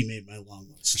 That's why she made my long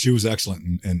list. She was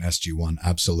excellent in SG-1.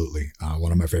 Absolutely.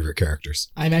 One of my favorite characters.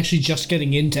 I'm actually just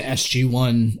getting into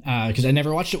SG-1 because I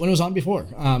never watched it when it was on before.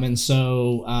 And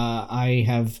so I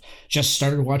have just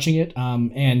started watching it.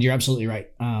 And you're absolutely right.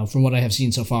 From what I have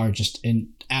seen so far, just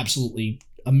an absolutely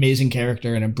amazing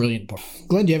character and a brilliant part.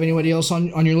 Glenn, do you have anybody else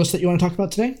on your list that you want to talk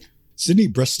about today? Sydney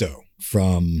Bristow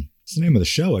from... What's the name of the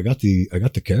show? I got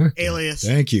the character. Alias.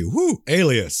 Thank you. Woo!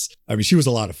 Alias. I mean, she was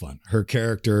a lot of fun. Her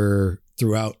character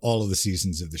throughout all of the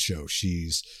seasons of the show.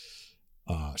 She's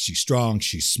strong.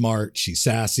 She's smart. She's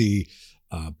sassy.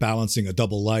 Balancing a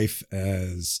double life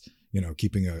as,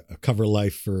 keeping a cover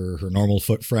life for her normal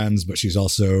foot friends, but she's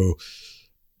also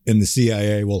in the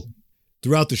CIA. Well,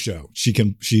 throughout the show,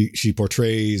 she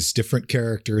portrays different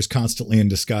characters, constantly in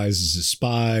disguise as a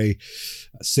spy,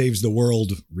 saves the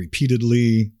world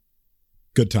repeatedly.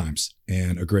 Good times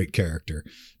and a great character.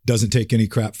 Doesn't take any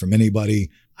crap from anybody.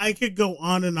 I could go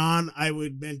on and on. I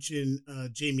would mention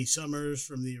Jamie Summers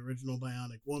from the original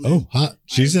Bionic Woman. Oh, hot.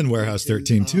 She's in Warehouse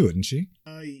 13 too, isn't she?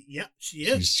 Yeah, she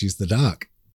is. She's the doc.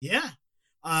 Yeah.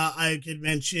 I could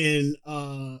mention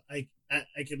I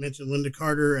could mention Linda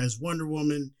Carter as Wonder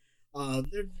Woman.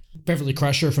 Beverly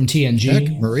Crusher from TNG.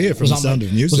 Heck, Maria from The Sound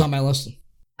of Music was on my list.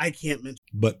 I can't mention.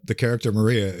 But the character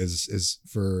Maria is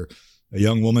for a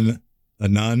young woman, a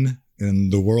nun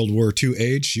in the World War II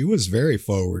age. She was very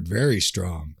forward, very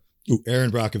strong. Ooh,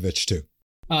 Erin Brockovich too.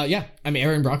 Yeah, I mean,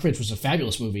 Erin Brockovich was a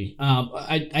fabulous movie.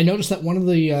 I noticed that one of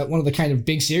the kind of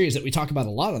big series that we talk about a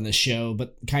lot on this show,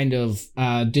 but kind of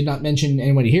did not mention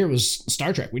anybody here, was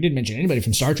Star Trek. We didn't mention anybody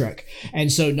from Star Trek,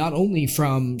 and so not only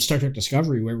from Star Trek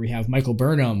Discovery, where we have Michael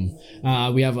Burnham,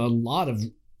 we have a lot of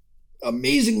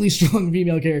amazingly strong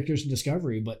female characters in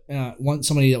Discovery, but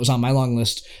somebody that was on my long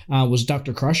list was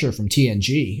Dr. Crusher from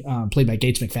TNG, played by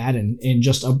Gates McFadden in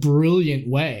just a brilliant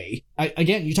way.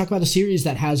 Again, you talk about a series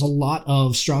that has a lot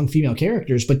of strong female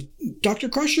characters, but Dr.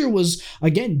 Crusher was,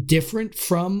 again, different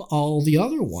from all the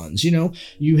other ones.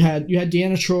 You had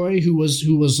Deanna Troi, who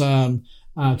was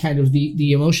kind of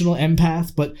the emotional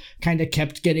empath, but kind of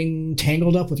kept getting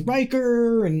tangled up with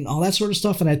Riker and all that sort of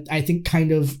stuff. And I think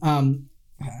kind of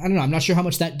I don't know. I'm not sure how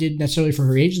much that did necessarily for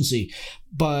her agency,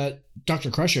 but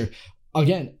Dr. Crusher,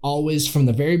 again, always from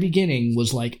the very beginning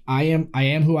was like, I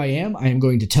am who I am. I am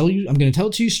going to tell you. I'm going to tell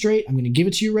it to you straight. I'm going to give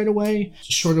it to you right away.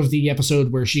 Short of the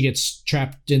episode where she gets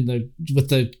trapped with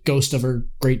the ghost of her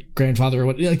great grandfather or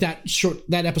what, like that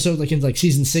episode, like in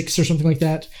season 6 or something like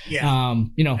that. Yeah.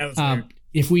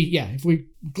 If we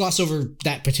gloss over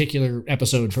that particular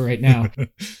episode for right now.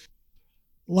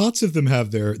 Lots of them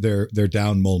have their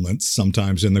down moments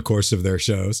sometimes in the course of their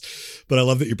shows. But I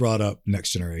love that you brought up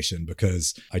Next Generation,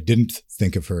 because I didn't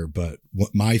think of her, but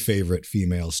my favorite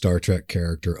female Star Trek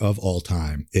character of all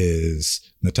time is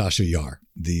Natasha Yar,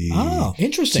 the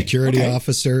security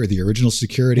officer, the original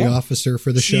security officer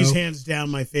for the show. She's hands down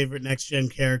my favorite Next Gen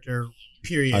character,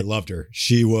 period. I loved her.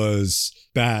 She was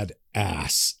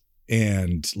badass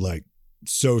and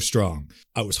so strong.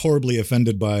 I was horribly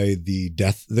offended by the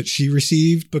death that she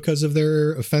received because of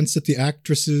their offense at the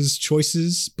actress's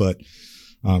choices, but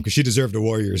because she deserved a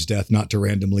warrior's death, not to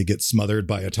randomly get smothered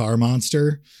by a tar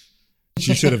monster.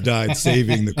 She should have died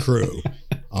saving the crew.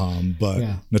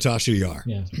 Natasha Yar.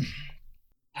 Yeah.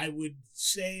 I would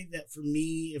say that for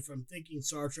me, if I'm thinking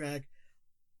Star Trek,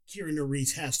 Kira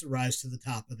Nerys has to rise to the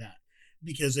top of that.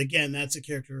 Because again, that's a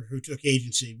character who took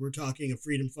agency. We're talking a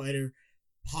freedom fighter,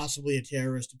 possibly a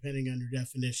terrorist, depending on your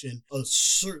definition,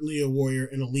 certainly a warrior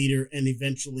and a leader, and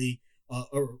eventually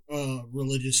a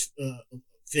religious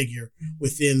figure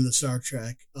within the Star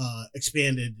Trek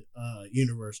expanded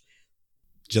universe.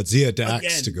 Jadzia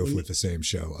Dax, to go with the same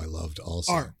show, I loved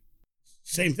also.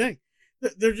 Same thing.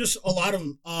 There are just a lot of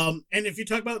them. And if you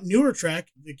talk about newer Trek,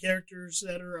 the characters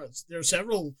there are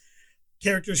several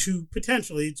characters who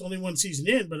potentially, it's only one season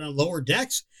in, but on Lower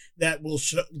Decks that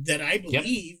I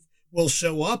believe will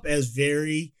show up as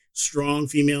very strong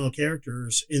female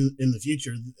characters in the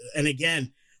future. And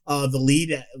again, the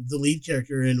lead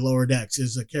character in Lower Decks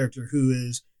is a character who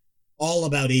is all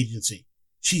about agency.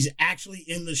 She's actually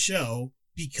in the show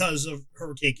because of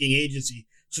her taking agency.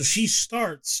 So she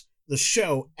starts the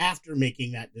show after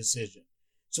making that decision.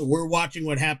 So we're watching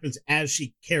what happens as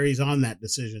she carries on that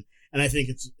decision. And I think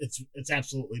it's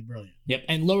absolutely brilliant. Yep.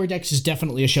 And Lower Decks is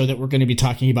definitely a show that we're going to be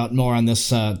talking about more on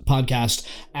this podcast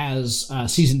as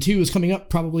season 2 is coming up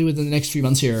probably within the next few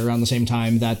months here around the same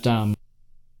time that A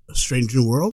Strange New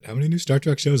World. How many new Star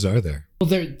Trek shows are there? Well,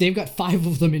 they've got 5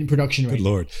 of them in production right now. Good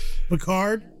Lord.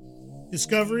 Picard,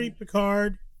 Discovery,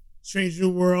 Picard, Strange New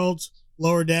Worlds,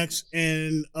 Lower Decks,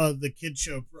 and the kid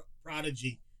show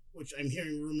Prodigy which I'm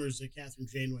hearing rumors that Catherine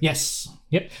Janeway. Yes.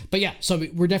 Yep. But yeah, so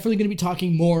we're definitely going to be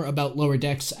talking more about Lower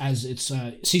Decks as it's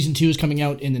season 2 is coming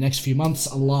out in the next few months,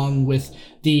 along with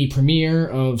the premiere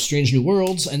of Strange New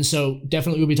Worlds, and so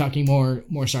definitely we'll be talking more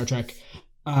Star Trek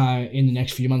in the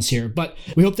next few months here. But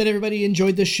we hope that everybody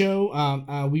enjoyed this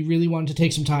show. We really wanted to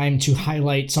take some time to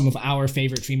highlight some of our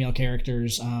favorite female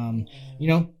characters.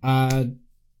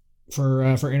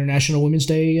 For International Women's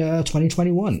Day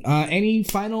 2021. Any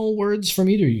final words from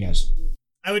either of you guys?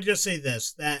 I would just say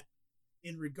this, that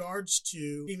in regards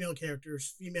to female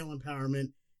characters, female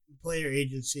empowerment, player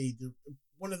agency,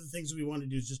 one of the things we want to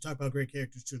do is just talk about great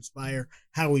characters to inspire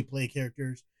how we play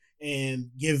characters and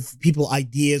give people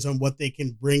ideas on what they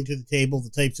can bring to the table, the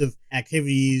types of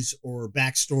activities or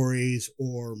backstories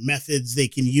or methods they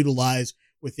can utilize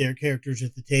with their characters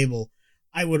at the table.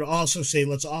 I would also say,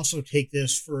 let's also take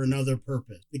this for another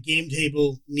purpose. The game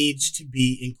table needs to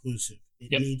be inclusive.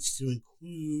 It needs to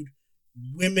include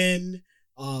women,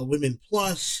 women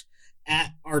plus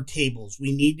at our tables.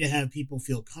 We need to have people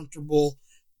feel comfortable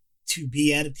to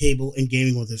be at a table and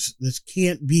gaming with us. This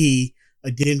can't be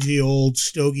a dingy old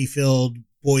stogie-filled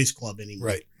boys club anymore.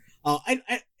 Right.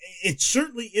 It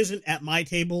certainly isn't at my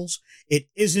tables. It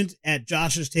isn't at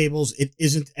Josh's tables. It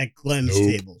isn't at Glenn's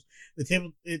tables.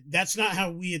 That's not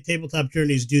how we at Tabletop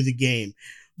Journeys do the game,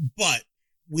 but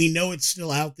we know it's still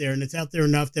out there, and it's out there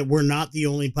enough that we're not the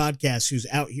only podcast who's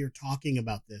out here talking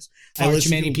about this. Far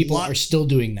too many people are still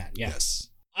doing that. Yes.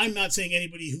 I'm not saying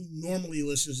anybody who normally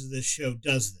listens to this show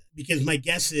does that, because my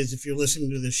guess is if you're listening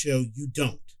to this show, you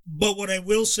don't. But what I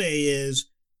will say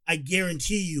is, I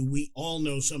guarantee you, we all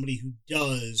know somebody who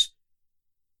does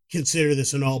consider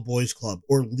this an all boys club,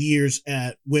 or leers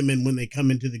at women when they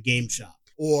come into the game shop,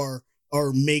 or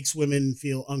makes women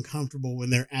feel uncomfortable when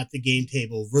they're at the game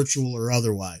table, virtual or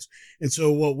otherwise. And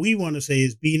so what we want to say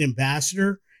is be an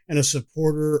ambassador and a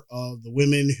supporter of the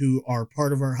women who are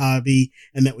part of our hobby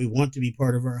and that we want to be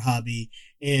part of our hobby,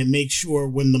 and make sure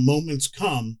when the moments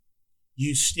come,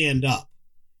 you stand up,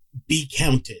 be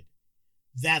counted.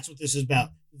 That's what this is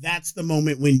about. That's the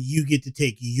moment when you get to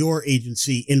take your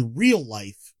agency in real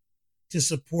life to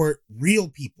support real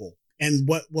people. And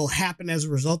what will happen as a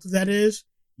result of that is,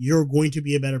 you're going to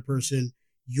be a better person.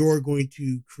 You're going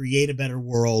to create a better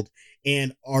world.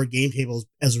 And our game tables,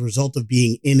 as a result of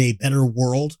being in a better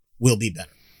world, will be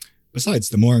better. Besides,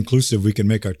 the more inclusive we can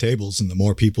make our tables and the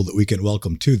more people that we can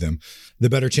welcome to them, the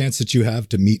better chance that you have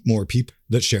to meet more people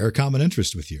that share a common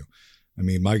interest with you. I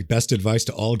mean, my best advice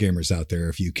to all gamers out there,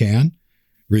 if you can,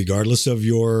 regardless of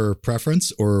your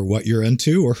preference or what you're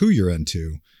into or who you're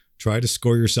into, try to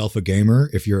score yourself a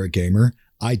gamer if you're a gamer.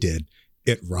 I did.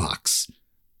 It rocks.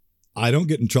 I don't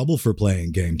get in trouble for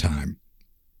playing Game Time.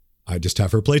 I just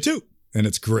have her play too, and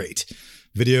it's great.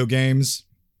 Video games,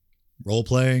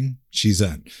 role-playing, she's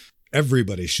in.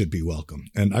 Everybody should be welcome.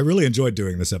 And I really enjoyed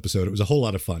doing this episode. It was a whole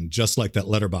lot of fun, just like that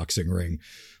letterboxing ring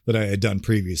that I had done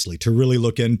previously, to really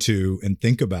look into and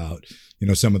think about,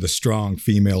 some of the strong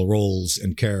female roles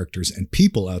and characters and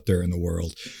people out there in the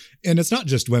world. And it's not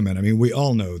just women. I mean, we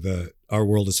all know that our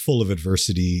world is full of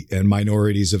adversity and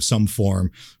minorities of some form,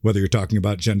 whether you're talking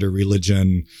about gender,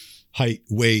 religion, height,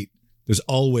 weight. There's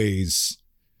always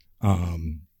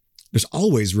room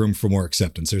for more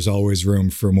acceptance. There's always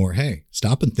room for more, hey,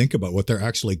 stop and think about what they're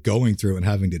actually going through and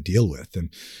having to deal with.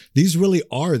 And these really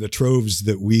are the troves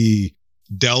that we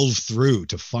delve through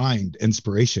to find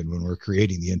inspiration when we're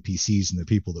creating the NPCs and the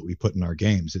people that we put in our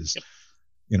games. Is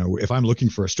if I'm looking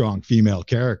for a strong female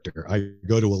character, I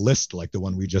go to a list like the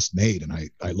one we just made, and I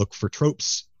look for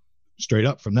tropes straight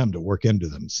up from them to work into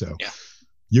them. So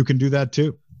you can do that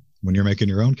too when you're making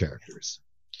your own characters.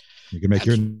 You can make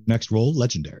your next role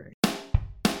legendary.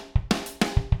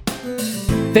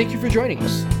 Thank you for joining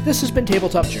us. This has been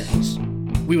Tabletop Journeys.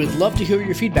 We would love to hear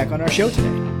your feedback on our show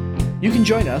today. You can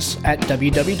join us at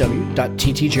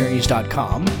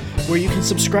www.ttjourneys.com, where you can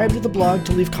subscribe to the blog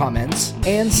to leave comments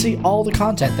and see all the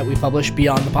content that we publish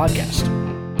beyond the podcast.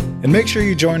 And make sure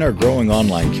you join our growing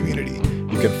online community.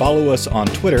 You can follow us on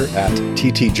Twitter at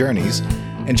ttjourneys,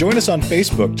 and join us on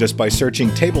Facebook just by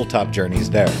searching Tabletop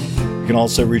Journeys there. You can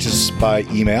also reach us by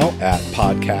email at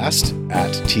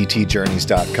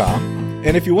podcast@ttjourneys.com.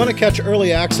 And if you want to catch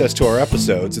early access to our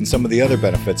episodes and some of the other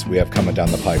benefits we have coming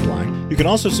down the pipeline, you can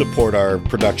also support our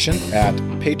production at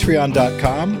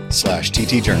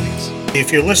patreon.com/ttjourneys.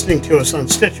 If you're listening to us on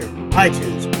Stitcher,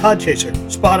 iTunes, Podchaser,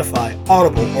 Spotify,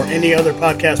 Audible, or any other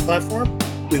podcast platform,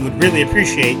 we would really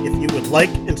appreciate if you would like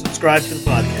and subscribe to the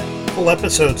podcast. Full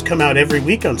episodes come out every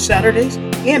week on Saturdays,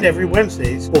 and every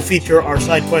Wednesdays will feature our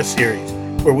Sidequest series,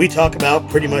 where we talk about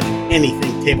pretty much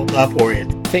anything tabletop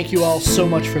oriented. Thank you all so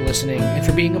much for listening and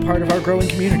for being a part of our growing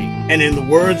community. And in the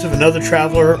words of another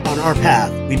traveler on our path,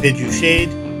 we bid you shade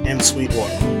and sweet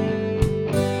water.